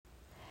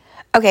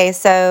Okay,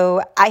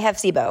 so I have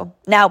SIBO.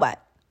 Now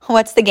what?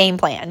 What's the game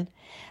plan?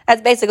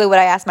 That's basically what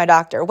I asked my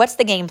doctor. What's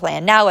the game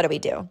plan? Now what do we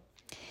do?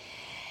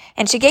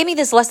 And she gave me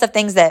this list of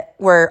things that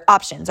were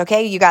options,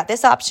 okay? You got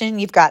this option,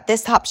 you've got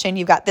this option,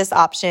 you've got this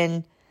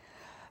option,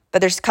 but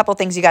there's a couple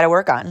things you got to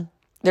work on.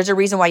 There's a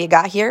reason why you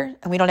got here,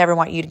 and we don't ever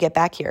want you to get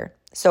back here.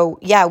 So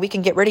yeah, we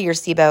can get rid of your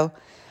SIBO,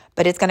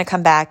 but it's going to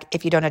come back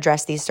if you don't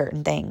address these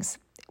certain things.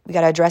 We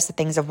got to address the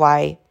things of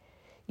why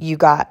you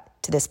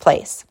got to this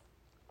place.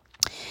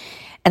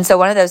 And so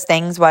one of those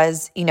things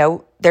was,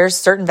 there's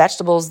certain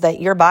vegetables that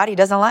your body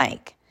doesn't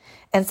like.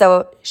 And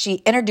so she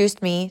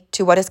introduced me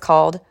to what is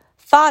called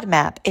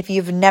FODMAP. If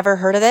you've never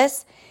heard of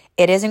this,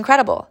 it is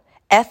incredible.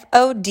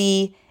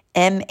 FODMAP.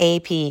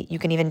 You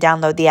can even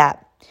download the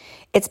app.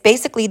 It's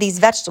basically these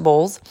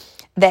vegetables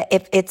that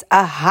if it's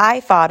a high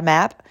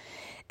FODMAP,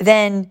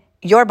 then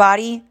your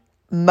body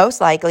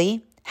most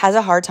likely has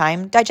a hard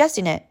time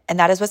digesting it. And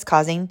that is what's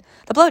causing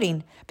the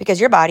bloating because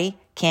your body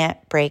can't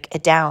break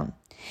it down.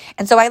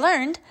 And so I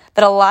learned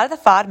that a lot of the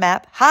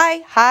FODMAP,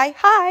 high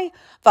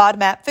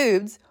FODMAP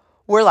foods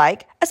were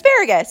like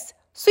asparagus,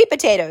 sweet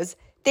potatoes,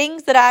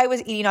 things that I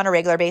was eating on a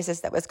regular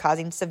basis that was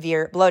causing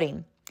severe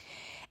bloating.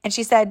 And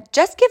she said,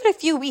 just give it a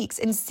few weeks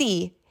and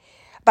see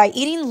by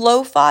eating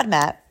low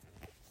FODMAP,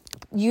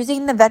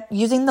 using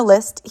the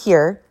list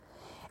here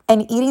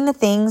and eating the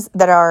things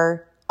that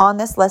are on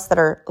this list that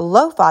are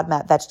low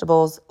FODMAP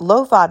vegetables,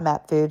 low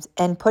FODMAP foods,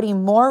 and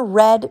putting more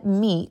red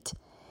meat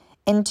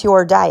into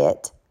your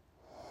diet,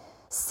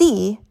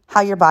 see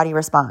how your body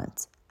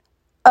responds.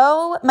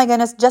 Oh my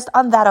goodness, just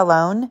on that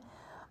alone,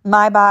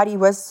 my body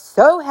was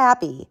so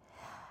happy.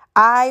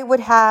 I would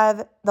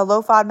have the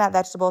low FODMAP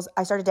vegetables.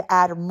 I started to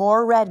add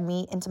more red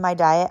meat into my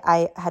diet.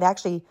 I had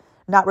actually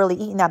not really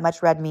eaten that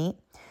much red meat.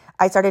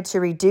 I started to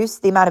reduce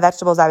the amount of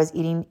vegetables I was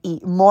eating,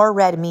 eat more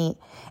red meat,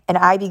 and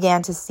I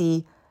began to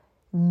see,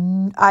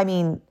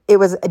 it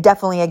was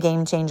definitely a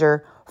game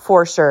changer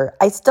for sure.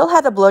 I still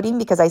had the bloating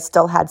because I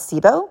still had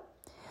SIBO,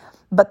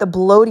 but the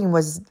bloating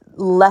was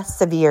less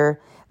severe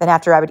than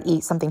after I would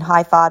eat something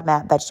high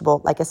FODMAP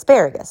vegetable like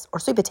asparagus or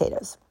sweet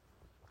potatoes.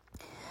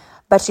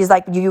 But she's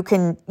like, you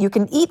can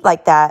eat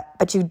like that,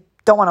 but you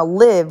don't want to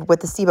live with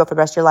the SIBO for the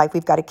rest of your life.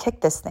 We've got to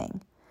kick this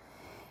thing.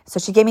 So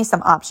she gave me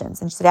some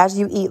options. And she said, as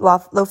you eat low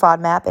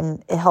FODMAP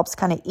and it helps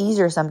kind of ease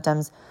your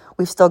symptoms,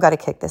 we've still got to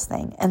kick this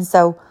thing. And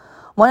so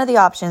one of the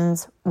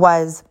options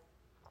was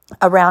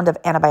a round of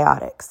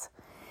antibiotics.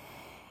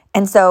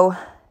 And so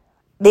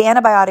the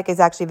antibiotic is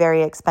actually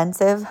very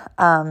expensive.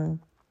 And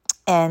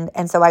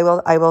so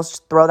I will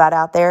throw that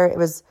out there. It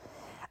was,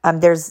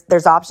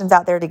 there's options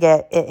out there to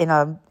get it in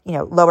a,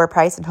 lower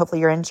price, and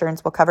hopefully your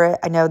insurance will cover it.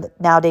 I know that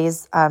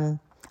nowadays,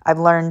 I've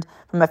learned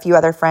from a few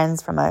other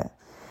friends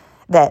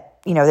that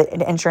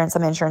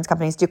some insurance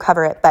companies do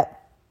cover it. But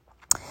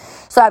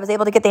so I was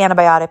able to get the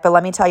antibiotic, but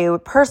let me tell you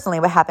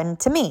personally what happened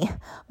to me.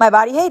 My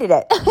body hated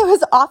it. It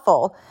was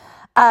awful.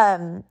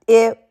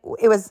 It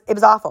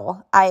was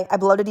awful. I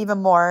bloated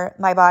even more.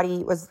 My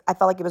body I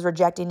felt like it was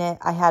rejecting it.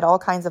 I had all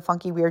kinds of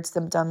funky, weird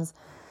symptoms,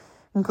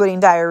 including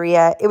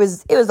diarrhea. It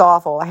was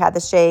awful. I had the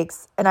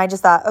shakes, and I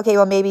just thought, okay,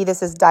 well, maybe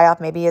this is die-off.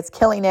 Maybe it's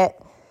killing it.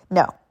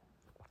 No.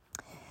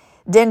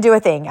 Didn't do a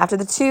thing. After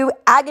the 2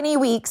 agony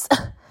weeks,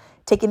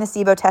 taking the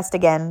SIBO test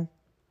again,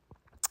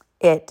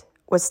 it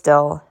was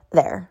still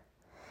there.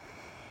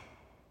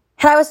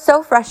 And I was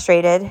so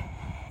frustrated,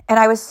 and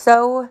I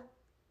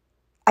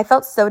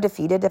felt so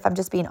defeated, if I'm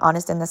just being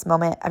honest in this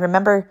moment. I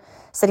remember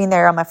sitting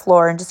there on my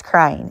floor and just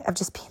crying, of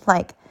just being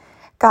like,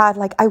 God,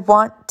 I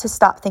want to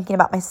stop thinking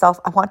about myself.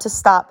 I want to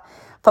stop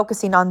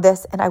focusing on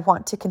this, and I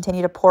want to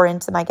continue to pour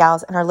into my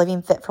gals in our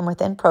Living Fit from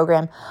Within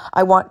program.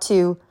 I want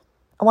to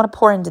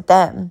pour into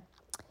them.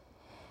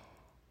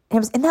 And it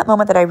was in that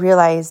moment that I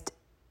realized,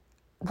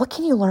 what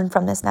can you learn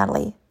from this,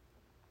 Natalie?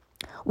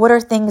 What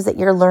are things that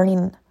you're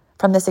learning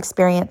from this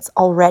experience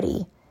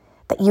already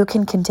that you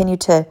can continue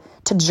to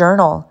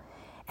journal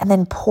and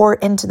then pour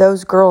into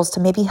those girls to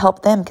maybe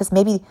help them? Because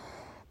maybe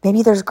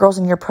there's girls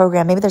in your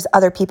program. Maybe there's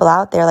other people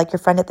out there like your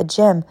friend at the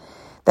gym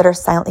that are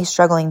silently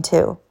struggling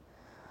too.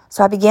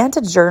 So I began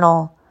to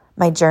journal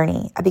my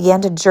journey. I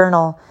began to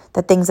journal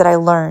the things that I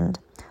learned,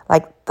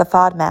 like the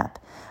FODMAP,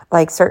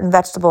 like certain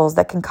vegetables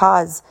that can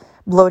cause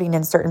bloating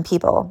in certain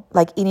people,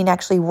 like eating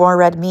actually more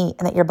red meat,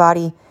 and that your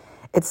body,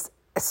 it's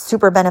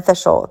super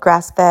beneficial.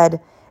 Grass-fed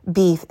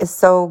beef is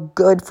so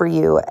good for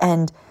you,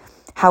 and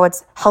how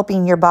it's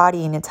helping your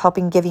body, and it's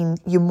giving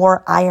you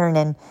more iron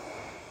and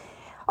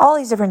all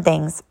these different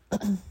things.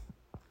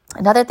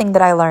 Another thing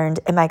that I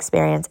learned in my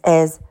experience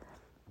is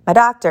my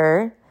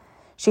doctor,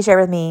 she shared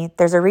with me,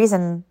 there's a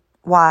reason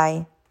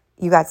why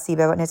you got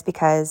SIBO, and it's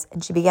because,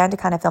 and she began to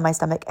kind of feel my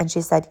stomach, and she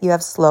said, you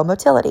have slow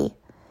motility.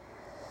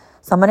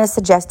 So I'm going to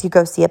suggest you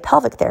go see a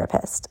pelvic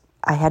therapist.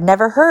 I had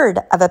never heard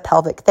of a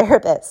pelvic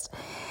therapist.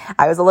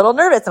 I was a little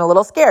nervous and a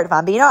little scared, if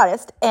I'm being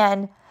honest.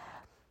 And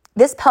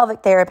this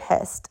pelvic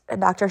therapist,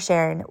 Dr.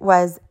 Sharon,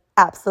 was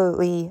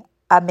absolutely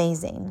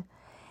amazing.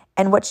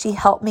 And what she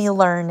helped me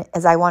learn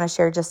is I want to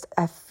share just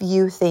a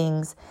few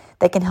things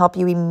that can help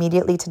you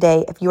immediately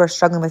today if you are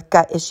struggling with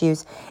gut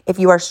issues, if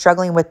you are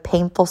struggling with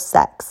painful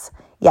sex.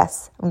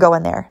 Yes, I'm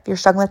going there. If you're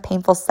struggling with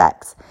painful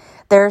sex,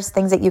 there's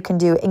things that you can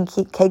do, and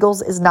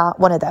Kegels is not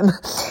one of them.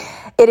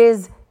 It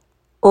is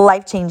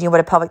life-changing what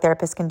a pelvic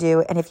therapist can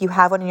do. And if you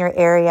have one in your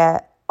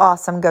area,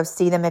 awesome, go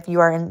see them if you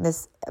are in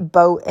this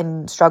boat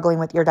and struggling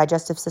with your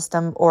digestive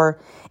system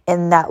or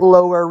in that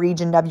lower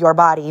region of your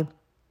body.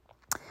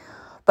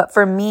 But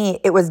for me,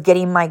 it was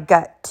getting my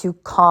gut to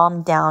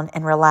calm down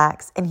and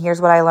relax. And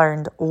here's what I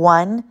learned.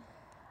 1,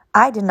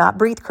 I did not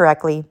breathe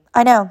correctly.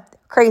 I know,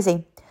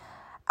 crazy.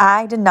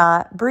 I did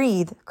not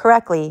breathe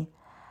correctly.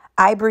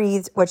 I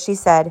breathed, what she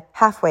said,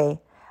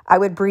 halfway. I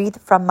would breathe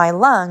from my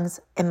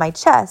lungs in my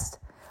chest,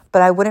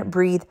 but I wouldn't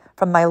breathe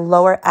from my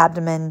lower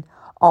abdomen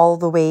all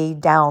the way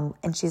down.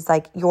 And she's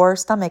like, your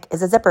stomach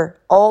is a zipper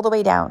all the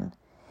way down.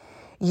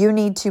 You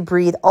need to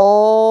breathe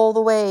all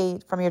the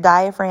way from your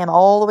diaphragm,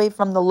 all the way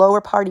from the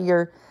lower part of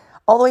your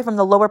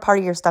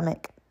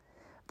stomach.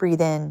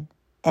 Breathe in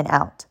and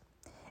out.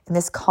 And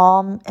this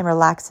calm and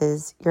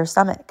relaxes your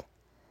stomach.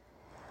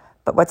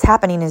 But what's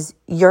happening is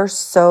you're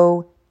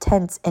so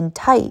tense and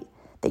tight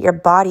that your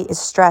body is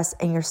stressed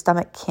and your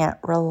stomach can't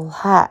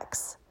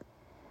relax.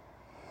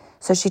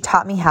 So she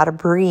taught me how to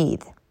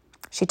breathe.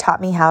 She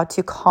taught me how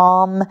to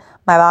calm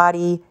my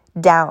body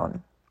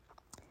down.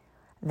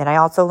 And then I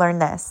also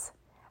learned this.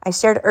 I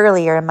shared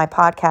earlier in my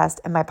podcast,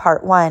 in my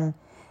part 1,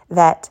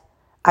 that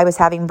I was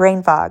having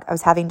brain fog. I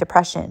was having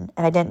depression,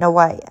 and I didn't know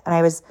why. And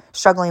I was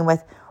struggling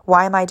with,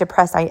 why am I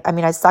depressed? I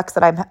mean, it sucks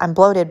that I'm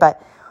bloated,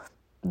 but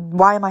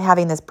why am I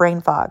having this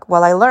brain fog?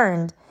 Well, I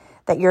learned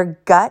that your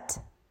gut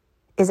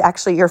is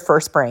actually your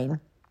first brain.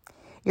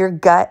 Your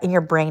gut and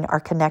your brain are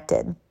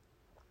connected.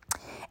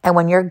 And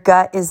when your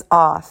gut is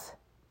off,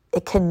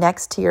 it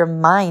connects to your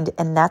mind,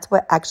 and that's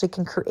what actually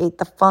can create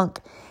the funk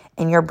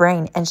in your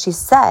brain. And she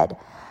said,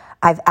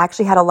 I've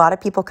actually had a lot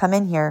of people come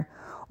in here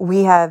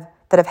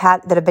that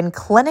have been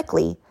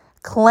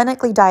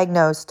clinically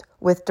diagnosed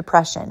with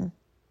depression.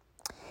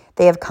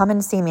 They have come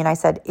and seen me, and I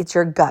said, it's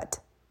your gut.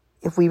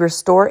 If we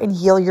restore and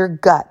heal your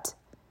gut,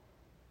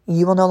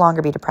 you will no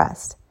longer be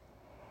depressed.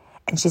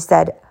 And she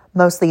said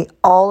mostly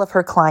all of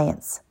her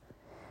clients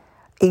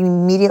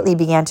immediately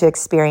began to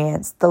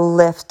experience the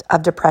lift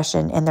of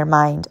depression in their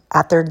mind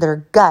after their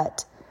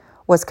gut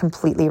was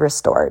completely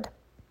restored.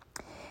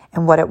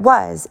 And what it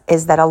was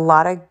is that a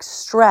lot of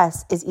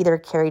stress is either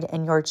carried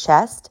in your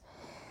chest.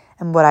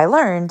 And what I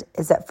learned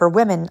is that for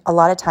women, a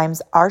lot of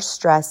times our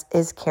stress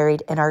is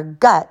carried in our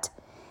gut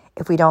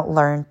if we don't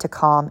learn to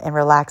calm and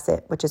relax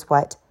it, which is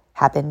what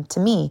happened to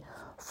me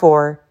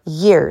for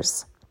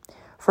years.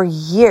 For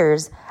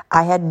years,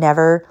 I had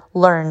never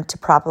learned to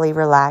properly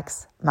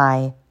relax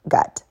my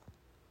gut.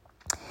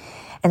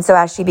 And so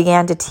as she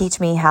began to teach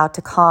me how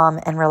to calm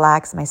and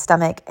relax my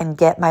stomach and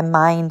get my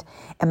mind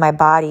and my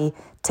body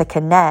to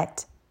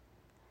connect,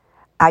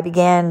 I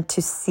began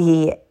to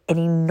see an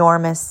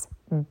enormous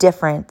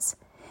difference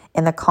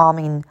in the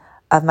calming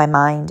of my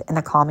mind and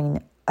the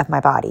calming of my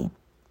body.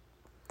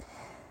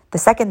 The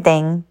second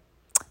thing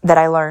that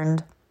I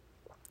learned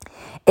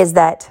is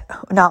that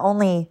not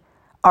only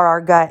are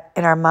our gut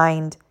and our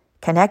mind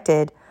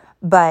connected,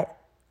 but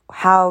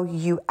how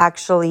you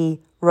actually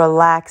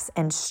relax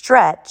and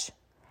stretch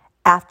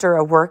after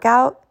a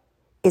workout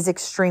is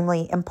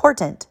extremely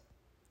important.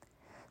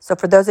 So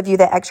for those of you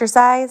that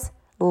exercise,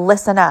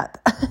 listen up.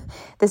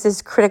 This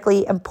is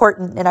critically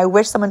important, and I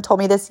wish someone told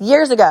me this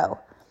years ago.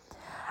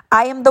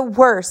 I am the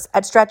worst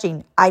at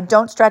stretching. I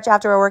don't stretch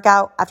after a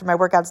workout. After my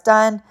workout's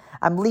done,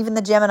 I'm leaving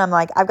the gym and I'm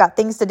like, I've got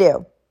things to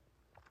do.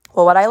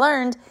 Well, what I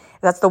learned,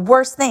 that's the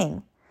worst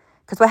thing.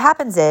 Because what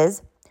happens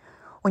is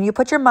when you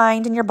put your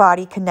mind and your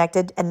body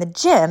connected in the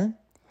gym,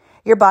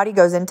 your body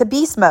goes into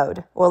beast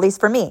mode. Well, at least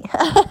for me.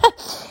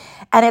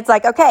 And it's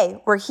like,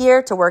 okay, we're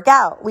here to work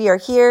out. We are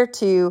here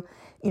to,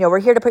 we're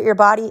here to put your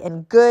body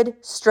in good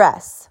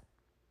stress.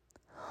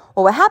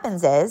 Well, what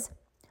happens is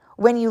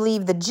when you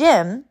leave the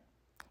gym,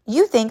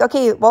 you think,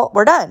 okay, well,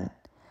 we're done.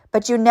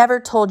 But you never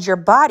told your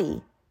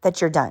body that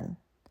you're done.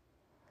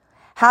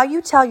 How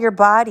you tell your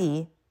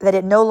body that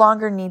it no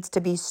longer needs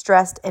to be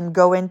stressed and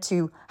go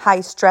into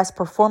high stress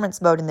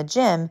performance mode in the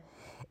gym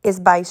is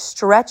by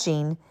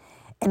stretching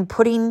and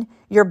putting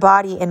your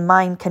body and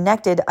mind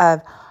connected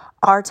of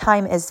our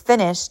time is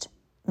finished.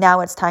 Now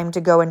it's time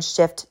to go and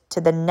shift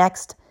to the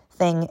next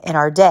thing in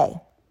our day.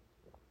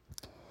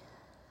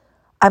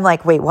 I'm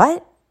like, wait,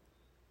 what?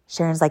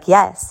 Sharon's like,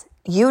 yes,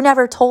 you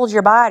never told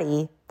your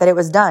body that it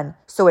was done.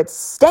 So it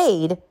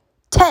stayed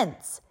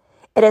tense.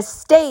 It has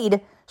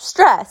stayed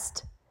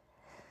stressed.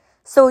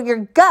 So your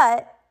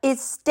gut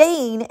is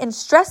staying in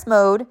stress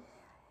mode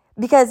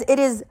because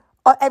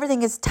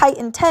everything is tight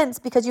and tense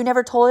because you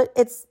never told it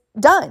it's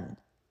done.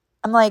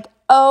 I'm like,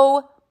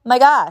 oh my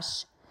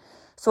gosh.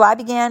 So I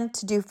began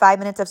to do 5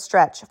 minutes of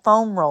stretch,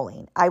 foam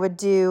rolling. I would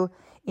do,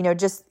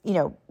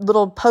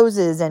 little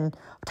poses and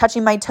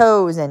touching my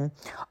toes and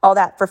all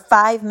that for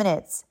 5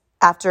 minutes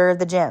after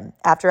the gym,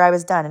 after I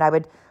was done. And I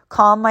would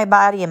calm my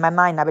body and my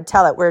mind. I would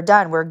tell it, we're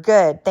done. We're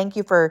good. Thank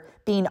you for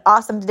being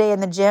awesome today in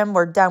the gym.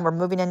 We're done. We're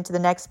moving into the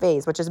next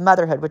phase, which is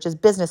motherhood, which is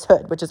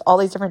businesshood, which is all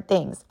these different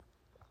things.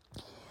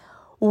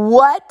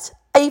 What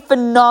a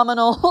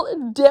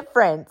phenomenal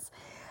difference.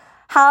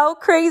 How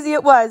crazy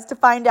it was to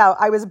find out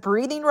I was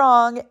breathing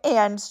wrong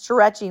and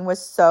stretching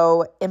was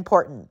so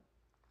important.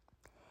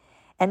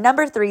 And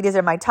number 3, these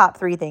are my top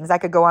 3 things. I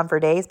could go on for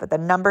days, but the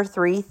number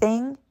 3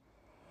 thing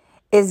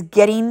is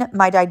getting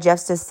my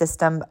digestive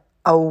system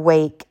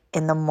awake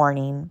in the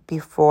morning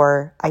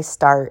before I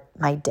start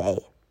my day.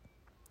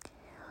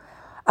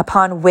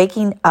 Upon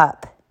waking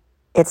up,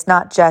 it's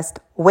not just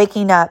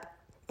waking up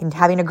and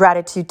having a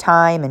gratitude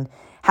time and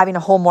having a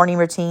whole morning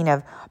routine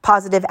of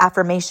positive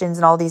affirmations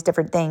and all these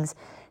different things.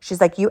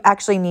 She's like, you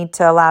actually need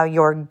to allow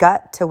your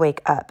gut to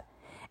wake up.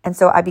 And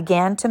so I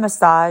began to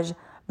massage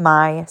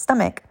my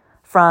stomach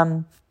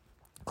from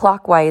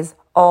clockwise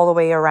all the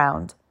way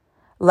around,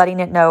 letting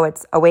it know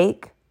it's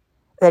awake,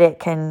 that it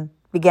can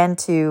begin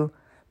to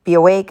be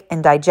awake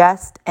and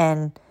digest,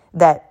 and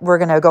that we're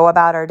going to go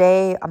about our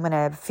day. I'm going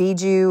to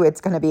feed you.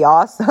 It's going to be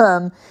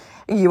awesome.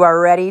 You are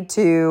ready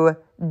to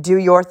do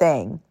your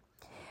thing.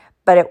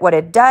 But what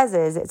it does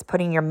is it's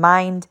putting your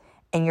mind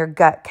and your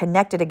gut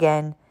connected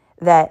again,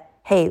 that,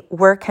 hey,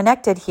 we're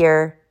connected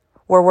here.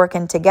 We're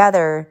working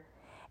together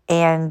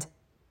and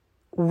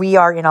we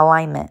are in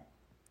alignment.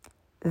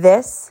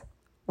 This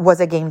was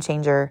a game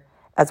changer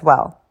as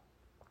well.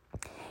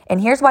 And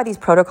here's why these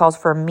protocols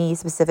for me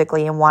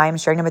specifically and why I'm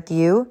sharing them with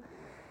you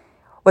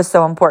was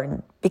so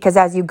important. Because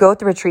as you go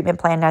through a treatment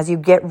plan, as you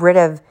get rid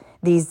of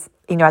these,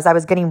 as I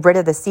was getting rid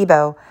of the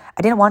SIBO,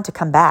 I didn't want it to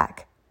come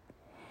back.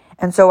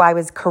 And so I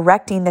was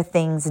correcting the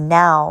things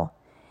now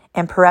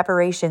in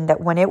preparation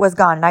that when it was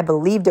gone, and I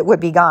believed it would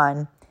be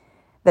gone,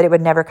 that it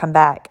would never come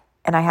back.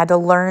 And I had to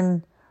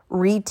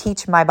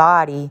reteach my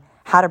body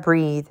how to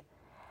breathe,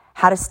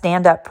 how to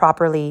stand up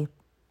properly,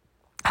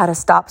 how to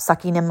stop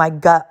sucking in my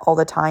gut all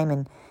the time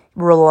and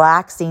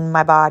relaxing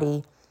my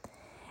body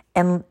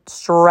and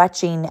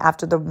stretching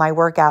after my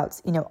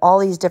workouts, all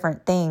these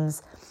different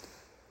things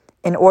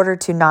in order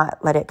to not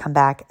let it come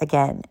back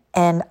again.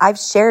 And I've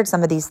shared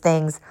some of these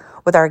things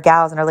with our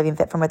gals in our Living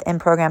Fit from Within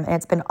program, and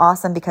it's been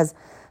awesome because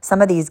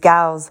some of these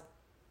gals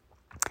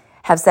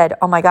have said,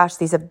 oh my gosh,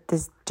 these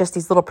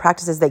little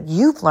practices that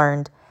you've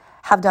learned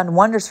have done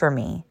wonders for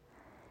me.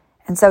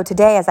 And so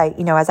today, as I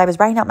was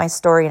writing out my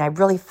story and I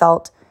really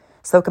felt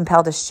so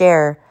compelled to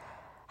share,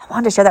 I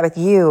wanted to share that with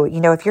you.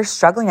 If you're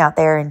struggling out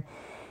there and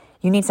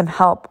you need some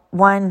help,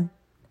 one,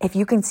 if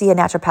you can see a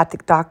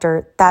naturopathic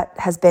doctor, that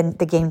has been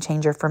the game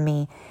changer for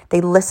me.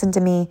 They listened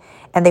to me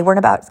and they weren't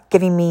about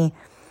giving me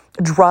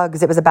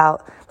drugs. It was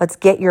about, let's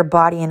get your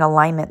body in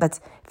alignment.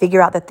 Let's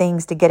figure out the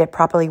things to get it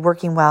properly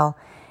working well.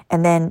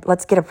 And then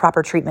let's get a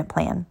proper treatment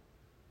plan.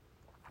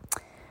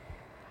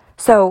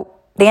 So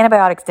the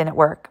antibiotics didn't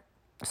work.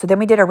 So then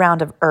we did a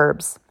round of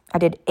herbs. I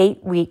did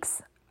 8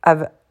 weeks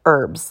of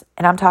herbs.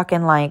 And I'm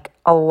talking like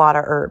a lot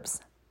of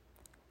herbs.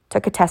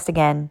 Took a test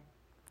again.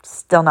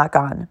 Still not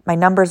gone. My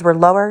numbers were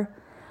lower,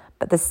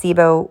 but the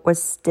SIBO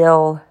was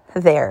still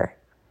there.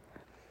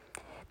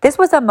 This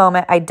was a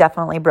moment I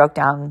definitely broke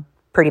down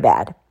pretty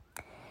bad.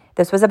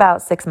 This was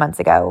about 6 months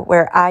ago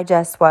where I'm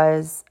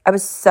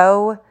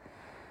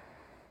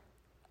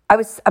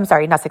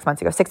sorry, not 6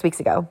 months ago, 6 weeks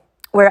ago,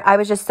 where I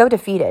was just so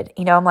defeated.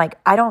 I'm like,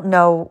 I don't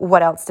know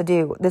what else to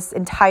do. This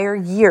entire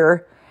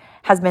year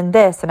has been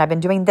this, and I've been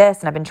doing this,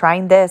 and I've been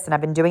trying this, and I've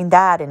been doing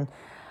that, and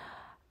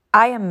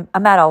I'm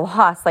at a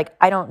loss. Like,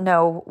 I don't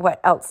know what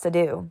else to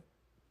do.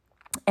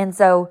 And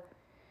so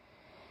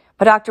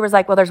my doctor was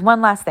like, well, there's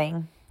one last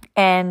thing,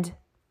 and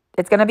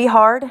it's going to be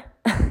hard.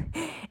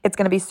 It's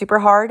going to be super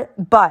hard,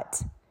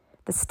 but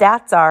the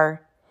stats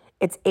are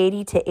it's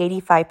 80 to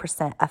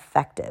 85%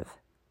 effective.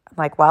 I'm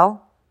like,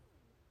 well,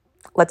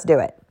 let's do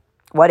it.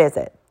 What is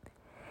it?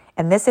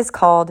 And this is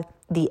called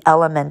the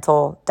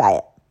Elemental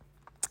Diet.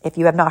 If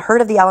you have not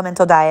heard of the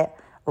Elemental Diet,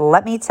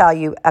 let me tell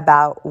you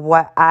about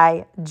what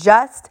I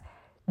just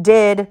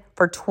did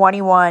for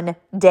 21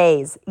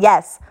 days.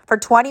 Yes, for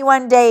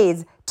 21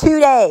 days,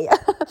 today,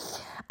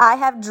 I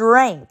have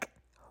drank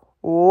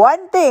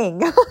one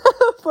thing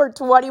for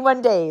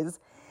 21 days.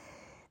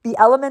 The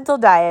Elemental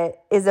Diet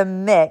is a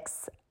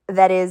mix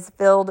that is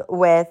filled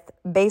with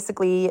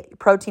basically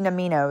protein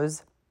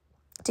aminos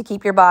to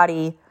keep your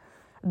body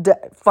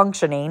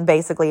functioning.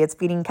 Basically, it's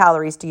feeding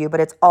calories to you, but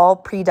it's all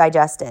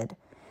pre-digested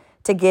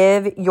to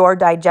give your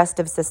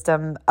digestive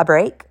system a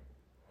break,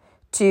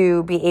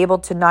 to be able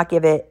to not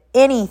give it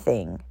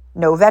anything,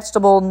 no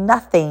vegetable,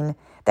 nothing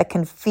that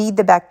can feed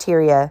the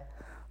bacteria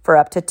for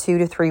up to 2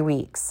 to 3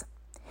 weeks.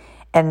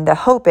 And the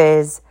hope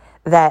is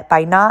that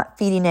by not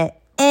feeding it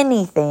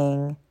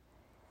anything,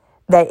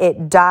 that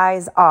it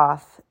dies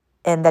off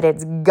and that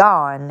it's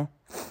gone.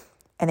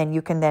 And then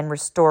you can then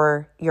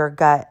restore your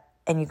gut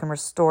and you can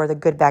restore the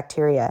good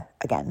bacteria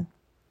again.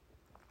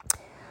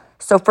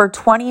 So for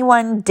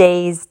 21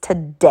 days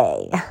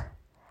today,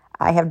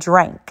 I have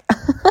drank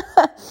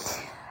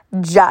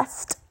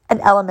just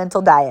an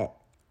Elemental Diet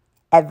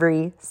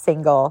every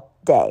single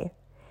day.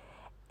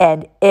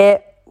 and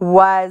it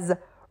was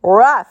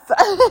rough.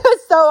 It was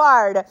so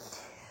hard.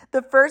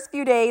 The first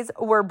few days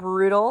were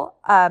brutal.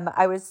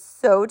 I was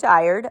so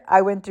tired.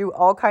 I went through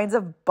all kinds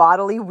of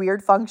bodily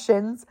weird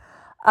functions,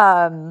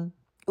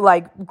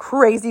 like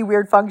crazy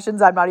weird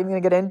functions. I'm not even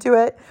going to get into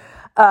it.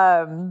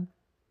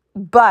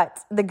 But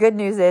the good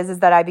news is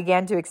that I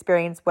began to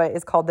experience what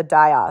is called the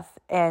die-off,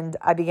 and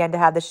I began to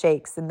have the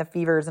shakes and the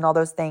fevers and all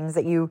those things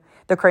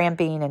the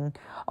cramping and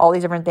all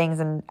these different things.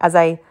 And as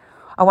I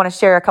want to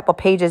share a couple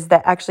pages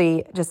that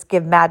actually just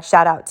give mad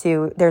shout out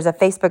to. There's a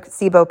Facebook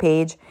SIBO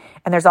page,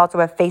 and there's also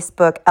a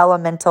Facebook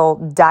Elemental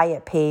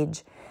Diet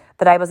page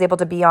that I was able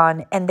to be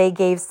on, and they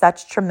gave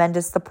such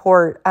tremendous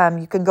support.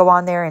 You can go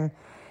on there and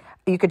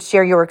you could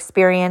share your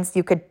experience.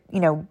 You could,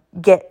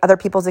 get other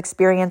people's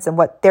experience and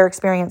what their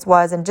experience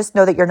was, and just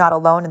know that you're not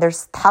alone. And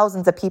there's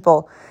thousands of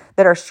people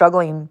that are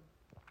struggling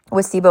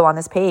with SIBO on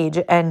this page.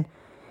 And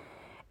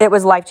it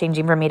was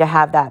life-changing for me to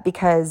have that,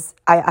 because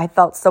I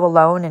felt so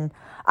alone. And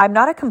I'm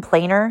not a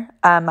complainer.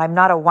 I'm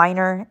not a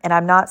whiner, and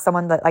I'm not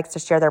someone that likes to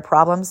share their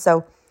problems.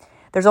 So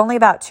there's only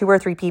about 2 or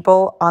 3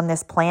 people on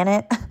this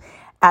planet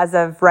as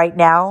of right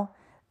now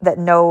that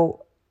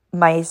know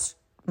my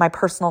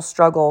personal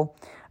struggle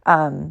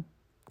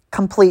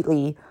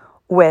completely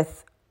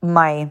with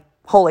my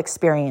whole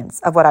experience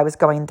of what I was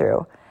going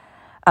through.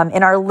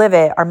 In our Live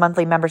It, our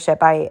monthly membership,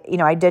 I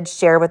did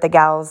share with the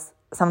gals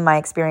some of my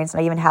experience.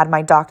 And I even had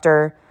my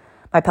doctor,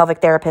 my pelvic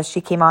therapist,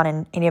 she came on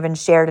and even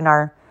shared in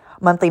our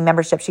monthly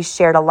membership. She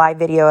shared a live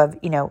video of,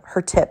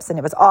 her tips, and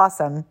it was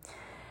awesome.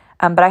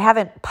 But I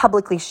haven't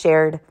publicly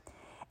shared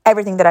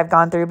everything that I've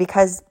gone through,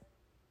 because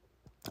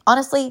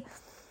honestly,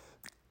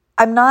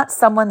 I'm not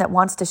someone that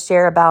wants to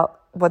share about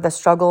what the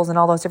struggles and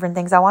all those different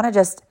things. I want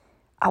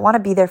to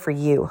be there for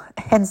you.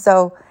 And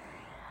so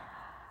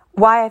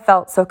why I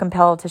felt so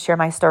compelled to share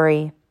my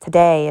story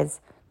today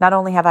is, not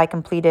only have I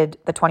completed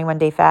the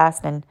 21-day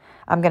fast, and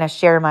I'm going to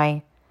share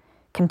my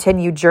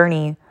continued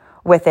journey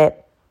with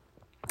it,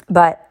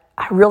 but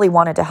I really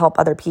wanted to help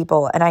other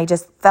people. And I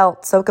just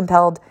felt so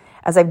compelled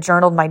as I've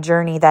journaled my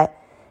journey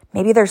that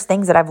maybe there's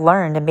things that I've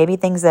learned, and maybe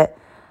things that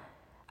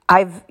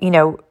I've,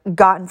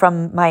 gotten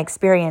from my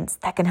experience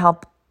that can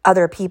help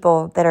other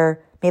people that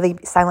are maybe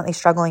silently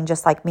struggling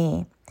just like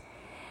me.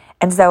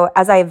 And so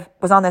as I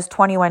was on this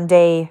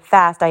 21-day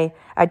fast, I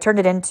turned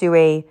it into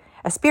a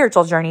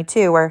spiritual journey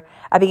too, where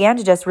I began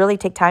to just really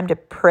take time to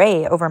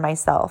pray over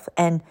myself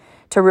and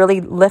to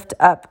really lift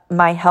up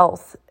my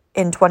health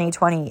in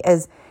 2020,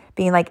 as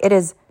being like,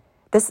 this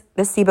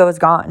SIBO is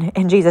gone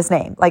in Jesus'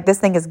 name. Like, this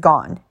thing is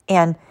gone.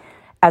 And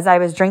as I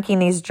was drinking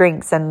these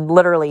drinks, and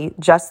literally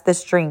just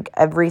this drink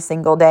every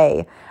single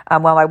day,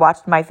 while I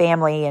watched my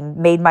family and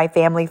made my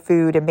family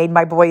food and made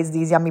my boys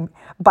these yummy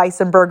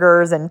bison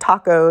burgers and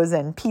tacos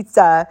and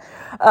pizza,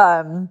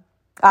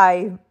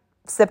 I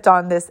sipped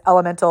on this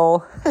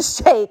elemental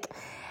shake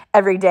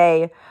every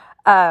day.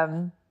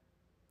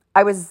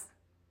 I was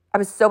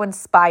so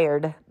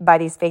inspired by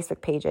these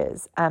Facebook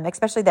pages,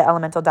 especially the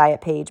Elemental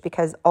Diet page,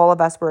 because all of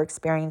us were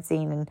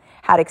experiencing and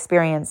had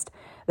experienced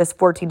this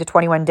 14 to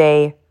 21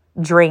 day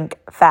drink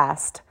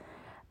fast,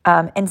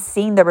 and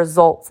seeing the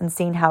results and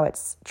seeing how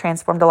it's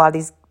transformed a lot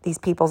of these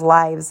people's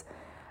lives,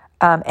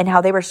 and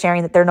how they were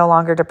sharing that they're no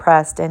longer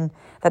depressed and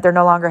that they're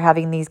no longer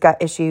having these gut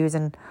issues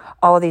and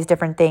all of these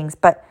different things.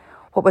 But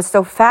what was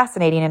so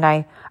fascinating, and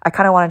I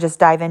kind of want to just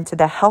dive into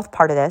the health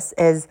part of this,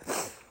 is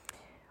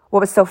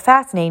what was so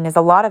fascinating is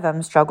a lot of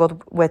them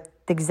struggled with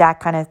the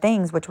exact kind of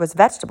things, which was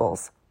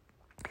vegetables.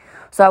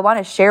 So I want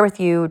to share with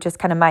you just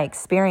kind of my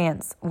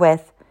experience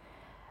with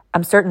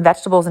certain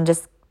vegetables, and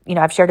just,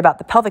 I've shared about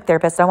the pelvic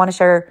therapist. So I want to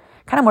share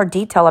kind of more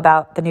detail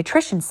about the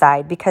nutrition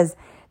side, because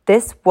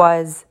this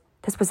was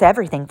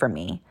everything for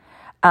me.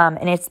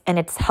 And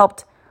it's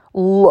helped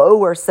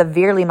lower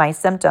severely my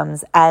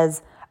symptoms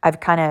as I've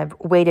kind of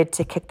waited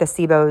to kick the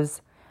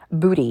SIBO's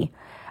booty.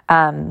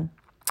 And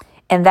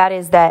that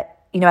is that,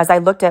 as I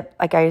looked at,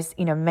 like I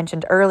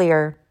mentioned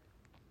earlier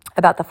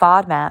about the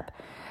FODMAP,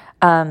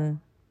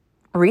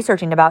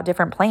 researching about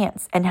different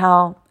plants and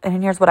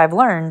here's what I've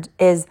learned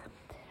is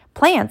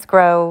plants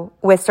grow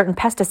with certain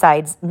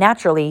pesticides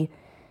naturally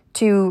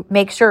to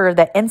make sure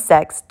that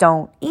insects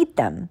don't eat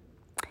them.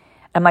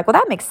 I'm like, well,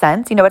 that makes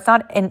sense. It's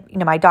not, and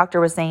my doctor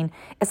was saying,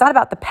 it's not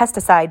about the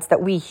pesticides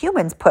that we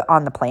humans put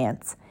on the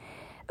plants,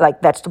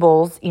 like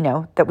vegetables,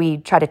 that we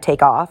try to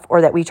take off,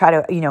 or that we try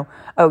to,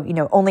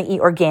 only eat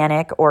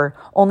organic, or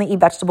only eat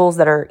vegetables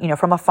that are,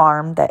 from a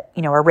farm that,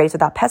 are raised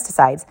without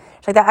pesticides.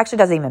 She's like, that actually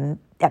doesn't even,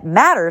 that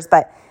matters,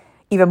 but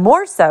even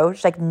more so,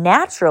 she's like,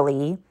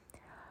 naturally,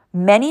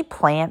 many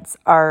plants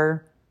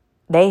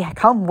they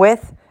come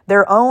with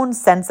their own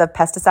sense of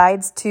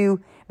pesticides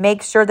to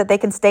make sure that they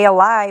can stay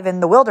alive in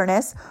the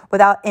wilderness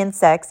without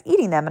insects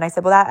eating them. And I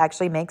said, well, that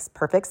actually makes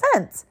perfect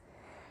sense.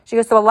 She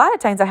goes, so a lot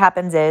of times what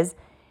happens is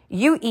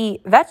you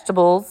eat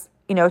vegetables,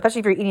 especially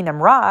if you're eating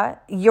them raw,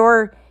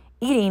 you're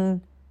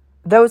eating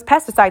those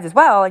pesticides as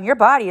well. And your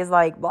body is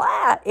like,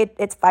 blah,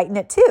 it's fighting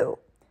it too,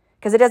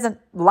 because it doesn't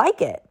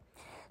like it.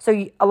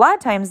 So a lot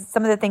of times,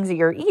 some of the things that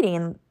you're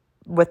eating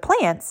with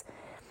plants,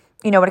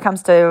 when it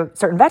comes to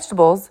certain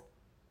vegetables,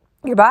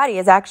 your body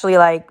is actually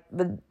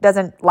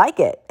doesn't like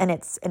it, and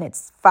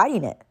it's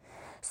fighting it.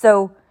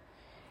 So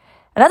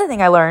another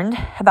thing I learned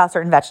about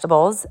certain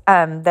vegetables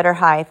that are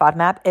high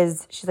FODMAP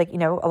is she's like, a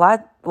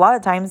lot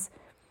of times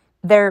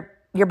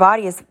your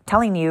body is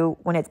telling you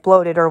when it's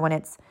bloated or when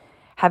it's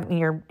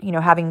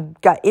having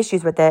gut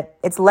issues with it.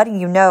 It's letting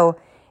you know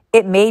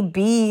it may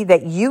be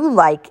that you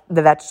like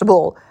the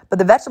vegetable, but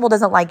the vegetable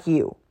doesn't like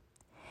you.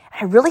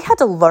 I really had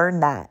to learn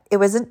that. It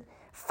wasn't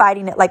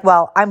fighting it like,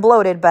 well, I'm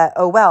bloated, but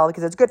oh well,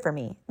 because it's good for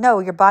me. No,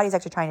 your body's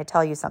actually trying to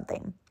tell you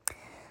something.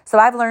 So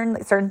I've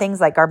learned certain things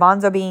like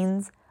garbanzo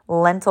beans,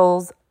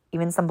 lentils,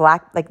 even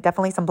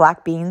definitely some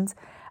black beans,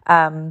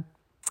 Brussels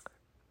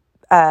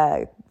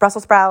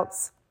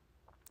sprouts,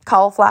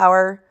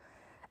 cauliflower,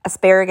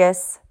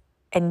 asparagus,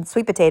 and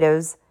sweet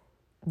potatoes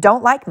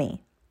don't like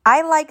me.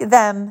 I like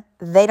them.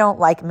 They don't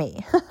like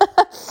me.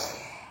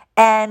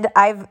 And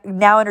I've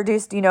now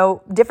introduced,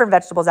 different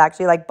vegetables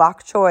actually, like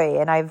bok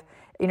choy. And I've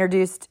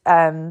introduced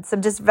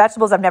some just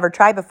vegetables I've never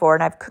tried before,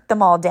 and I've cooked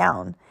them all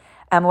down.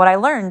 What I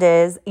learned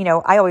is,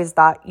 I always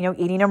thought,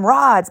 eating them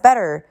raw, it's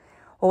better.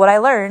 Well, what I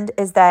learned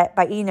is that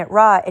by eating it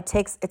raw, it's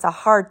a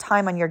hard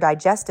time on your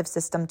digestive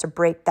system to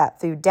break that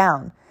food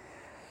down.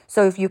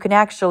 So if you can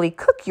actually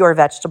cook your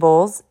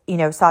vegetables,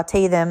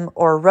 saute them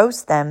or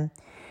roast them,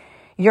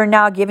 you're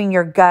now giving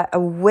your gut a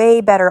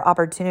way better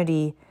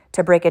opportunity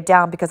to break it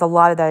down, because a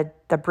lot of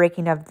the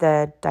breaking of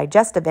the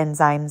digestive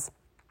enzymes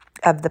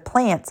of the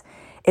plants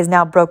is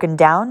now broken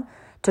down.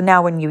 So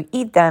now when you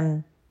eat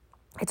them,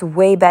 it's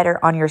way better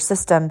on your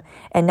system,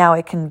 and now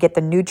it can get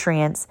the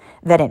nutrients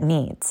that it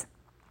needs.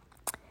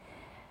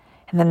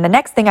 And then the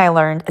next thing I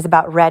learned is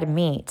about red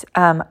meat.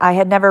 I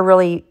had never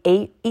really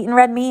eaten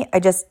red meat. I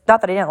just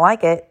thought that I didn't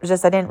like it. It was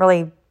just I didn't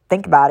really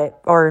think about it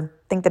or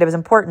think that it was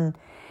important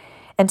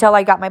until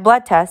I got my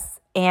blood tests.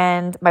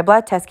 And my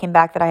blood test came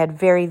back that I had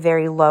very,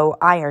 very low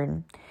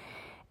iron.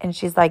 And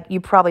she's like, you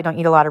probably don't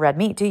eat a lot of red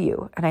meat, do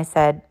you? And I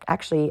said,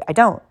 actually, I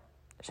don't.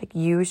 She's like,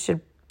 you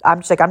should.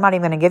 I'm just like, I'm not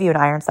even going to give you an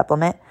iron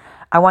supplement.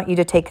 I want you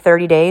to take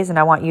 30 days and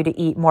I want you to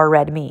eat more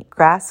red meat.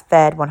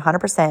 Grass-fed,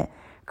 100%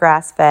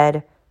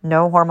 grass-fed,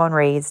 no hormone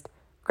raised,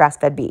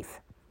 grass-fed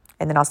beef.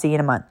 And then I'll see you in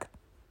a month.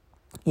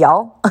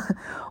 Y'all,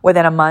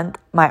 within a month,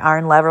 my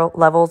iron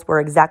levels were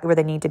exactly where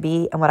they need to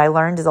be. And what I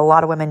learned is a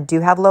lot of women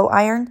do have low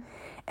iron,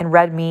 and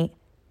red meat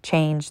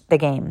changed the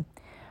game.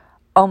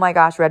 Oh my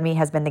gosh, red meat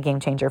has been the game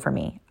changer for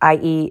me. I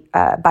eat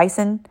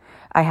bison.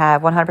 I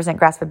have 100%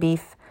 grass-fed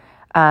beef,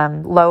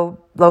 low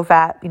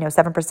fat,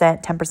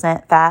 7%,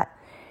 10% fat.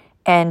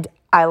 And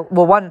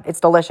one, it's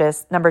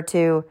delicious. Number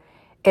two,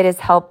 it has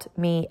helped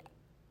me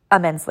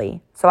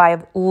immensely. So I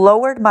have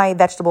lowered my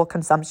vegetable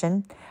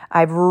consumption.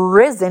 I've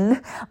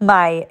risen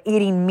my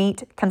eating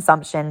meat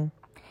consumption,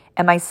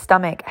 and my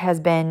stomach has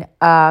been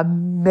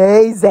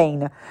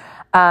amazing.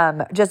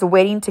 Just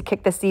waiting to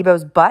kick the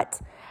SIBO's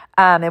butt.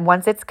 And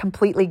once it's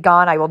completely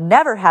gone, I will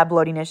never have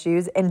bloating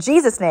issues in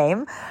Jesus'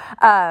 name.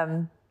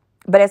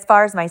 But as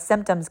far as my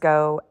symptoms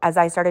go, as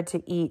I started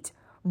to eat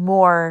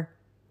more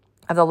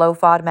of the low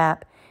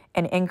FODMAP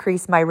and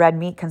increase my red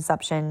meat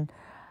consumption,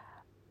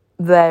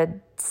 the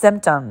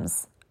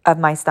symptoms of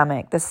my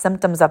stomach, the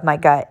symptoms of my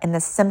gut, and the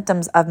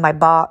symptoms of my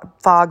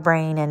fog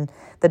brain and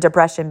the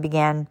depression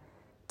began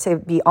to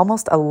be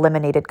almost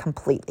eliminated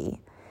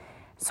completely.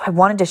 So I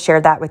wanted to share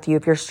that with you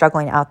if you're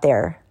struggling out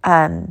there.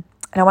 And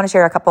I want to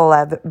share a couple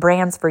of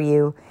brands for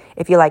you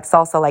if you like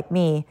salsa like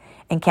me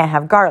and can't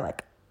have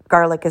garlic.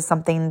 Garlic is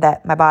something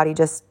that my body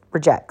just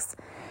rejects.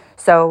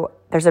 So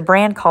there's a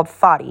brand called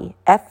Fody,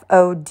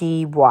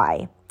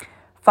 Fody.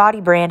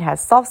 Fody brand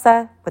has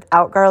salsa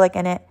without garlic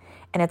in it,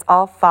 and it's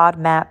all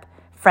FODMAP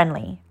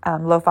friendly,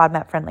 low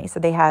FODMAP friendly. So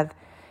they have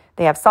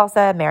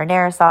salsa,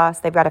 marinara sauce.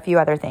 They've got a few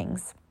other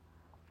things.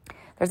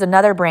 There's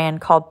another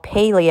brand called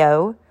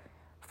Paleo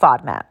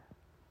FODMAP.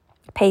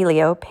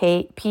 Paleo,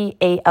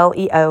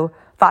 Paleo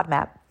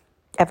FODMAP,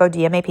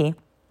 FODMAP.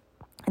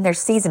 And there's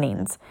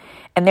seasonings.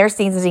 And their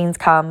seasonings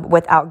come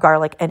without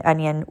garlic and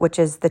onion, which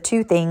is the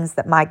two things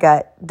that my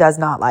gut does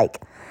not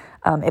like.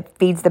 It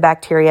feeds the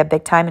bacteria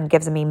big time and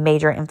gives me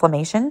major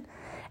inflammation.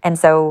 And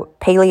so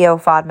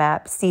Paleo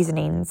FODMAP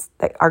seasonings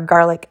that are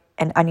garlic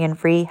and onion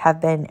free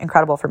have been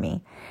incredible for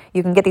me.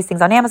 You can get these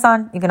things on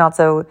Amazon. You can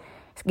also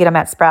get them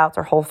at Sprouts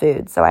or Whole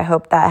Foods. So I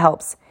hope that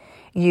helps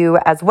you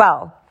as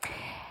well.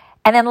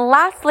 And then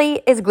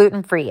lastly is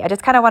gluten-free. I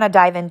just kind of want to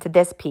dive into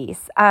this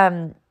piece.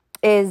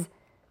 Is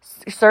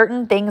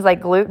certain things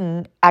like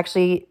gluten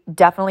actually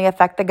definitely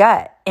affect the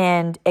gut,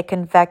 and it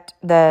can affect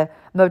the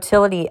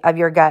motility of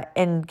your gut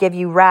and give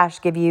you rash,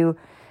 give you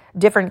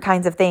different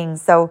kinds of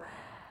things. So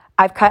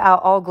I've cut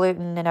out all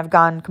gluten and I've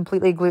gone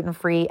completely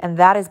gluten-free, and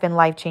that has been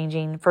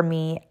life-changing for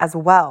me as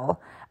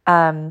well.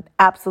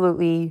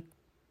 Absolutely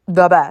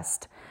the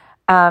best.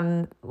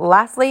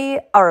 Lastly,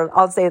 or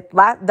I'll say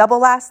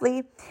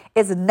lastly,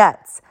 is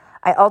nuts.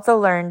 I also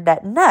learned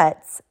that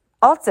nuts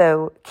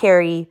also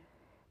carry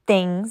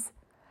things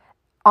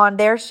on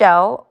their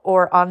shell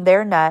or on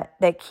their nut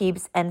that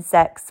keeps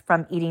insects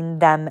from eating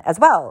them as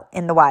well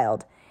in the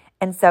wild.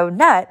 And so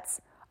nuts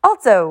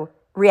also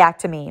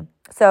react to me.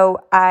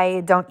 So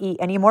I don't eat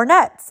any more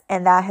nuts.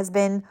 And that has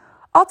been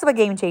also a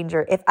game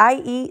changer. If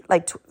I eat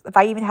if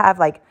I even have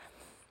like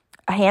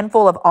a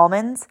handful of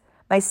almonds,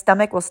 my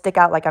stomach will stick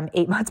out like I'm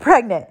 8 months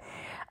pregnant.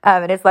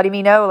 And it's letting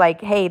me know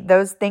like, hey,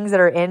 those things that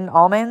are in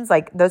almonds,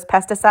 like those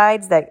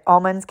pesticides that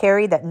almonds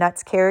carry, that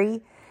nuts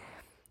carry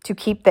to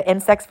keep the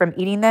insects from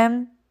eating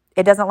them,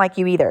 it doesn't like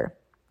you either.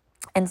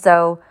 And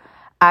so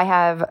I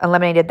have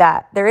eliminated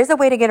that. There is a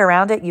way to get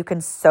around it. You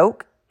can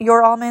soak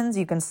your almonds,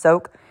 you can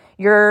soak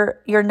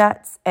your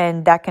nuts,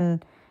 and that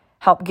can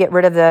help get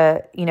rid of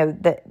the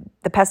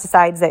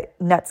pesticides that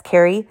nuts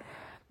carry.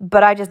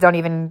 But I just don't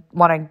even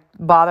want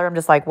to bother. I'm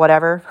just like,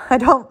 whatever. I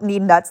don't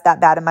need nuts that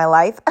bad in my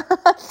life.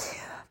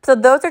 So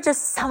those are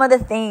just some of the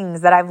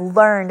things that I've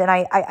learned. And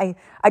I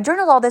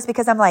journal all this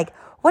because I'm like,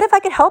 what if I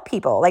could help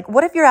people? Like,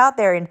 what if you're out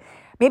there and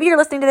maybe you're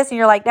listening to this and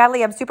you're like,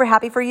 Natalie, I'm super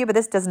happy for you, but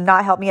this does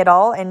not help me at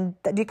all. And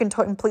you can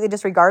completely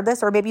disregard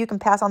this, or maybe you can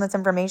pass on this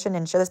information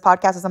and share this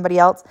podcast with somebody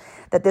else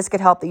that this could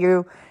help, that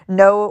you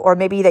know, or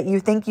maybe that you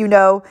think you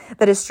know,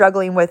 that is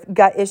struggling with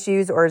gut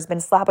issues or has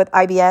been slapped with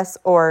IBS,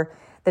 or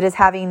that is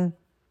having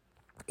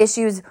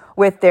issues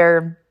with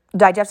their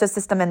digestive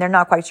system and they're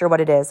not quite sure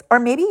what it is. Or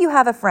maybe you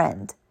have a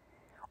friend,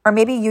 or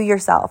maybe you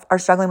yourself are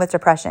struggling with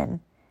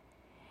depression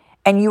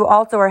and you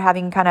also are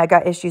having kind of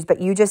gut issues,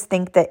 but you just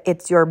think that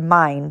it's your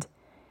mind,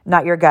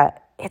 not your gut.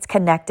 It's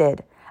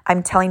connected.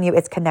 I'm telling you,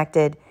 it's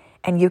connected,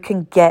 and you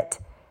can get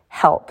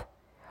help.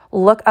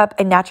 Look up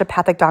a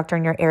naturopathic doctor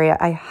in your area.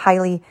 I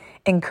highly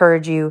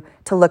encourage you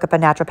to look up a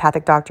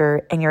naturopathic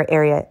doctor in your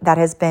area. That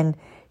has been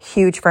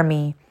huge for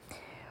me.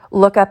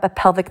 Look up a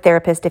pelvic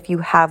therapist if you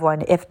have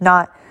one. If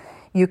not,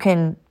 you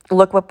can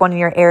look up one in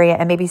your area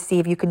and maybe see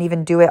if you can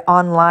even do it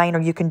online, or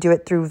you can do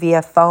it through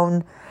via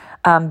phone,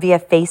 via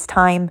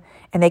FaceTime,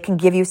 and they can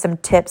give you some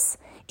tips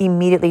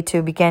immediately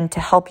to begin to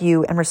help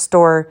you and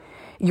restore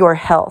your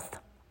health.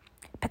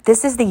 But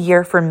this is the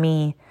year for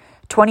me.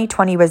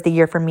 2020 was the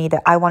year for me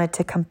that I wanted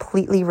to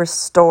completely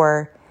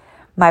restore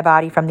my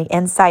body from the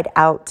inside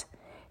out,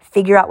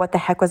 figure out what the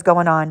heck was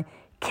going on,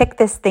 kick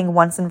this thing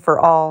once and for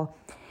all,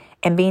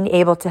 and being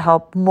able to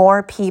help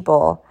more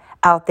people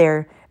out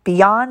there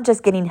beyond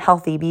just getting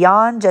healthy,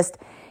 beyond just,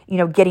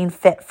 getting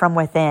fit from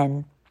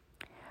within,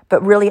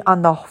 but really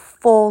on the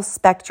full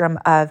spectrum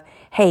of,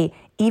 hey,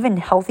 even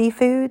healthy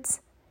foods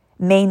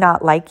may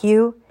not like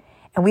you.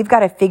 And we've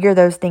got to figure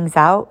those things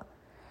out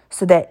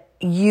so that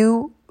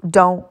you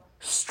don't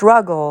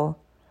struggle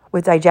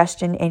with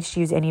digestion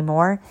issues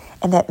anymore.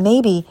 And that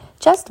maybe,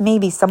 just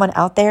maybe, someone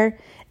out there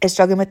is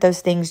struggling with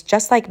those things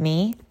just like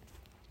me.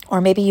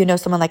 Or maybe you know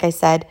someone, like I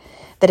said,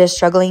 that is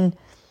struggling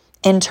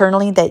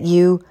internally that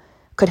you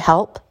could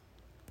help.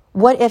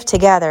 What if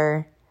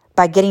together,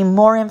 by getting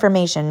more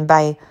information,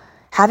 by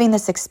having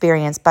this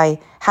experience, by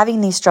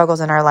having these struggles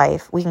in our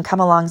life, we can come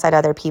alongside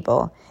other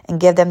people and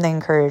give them the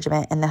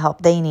encouragement and the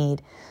help they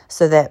need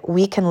so that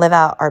we can live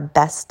out our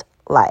best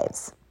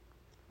lives.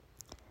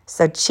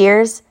 So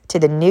cheers to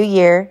the new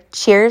year.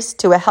 Cheers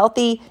to a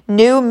healthy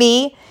new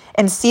me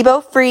and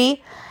SIBO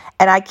free.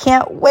 And I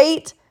can't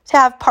wait to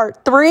have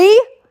part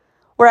 3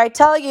 where I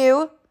tell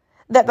you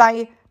that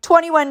my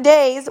 21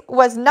 days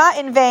was not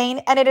in vain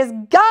and it is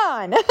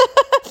gone.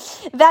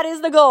 That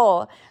is the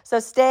goal. So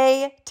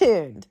stay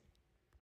tuned.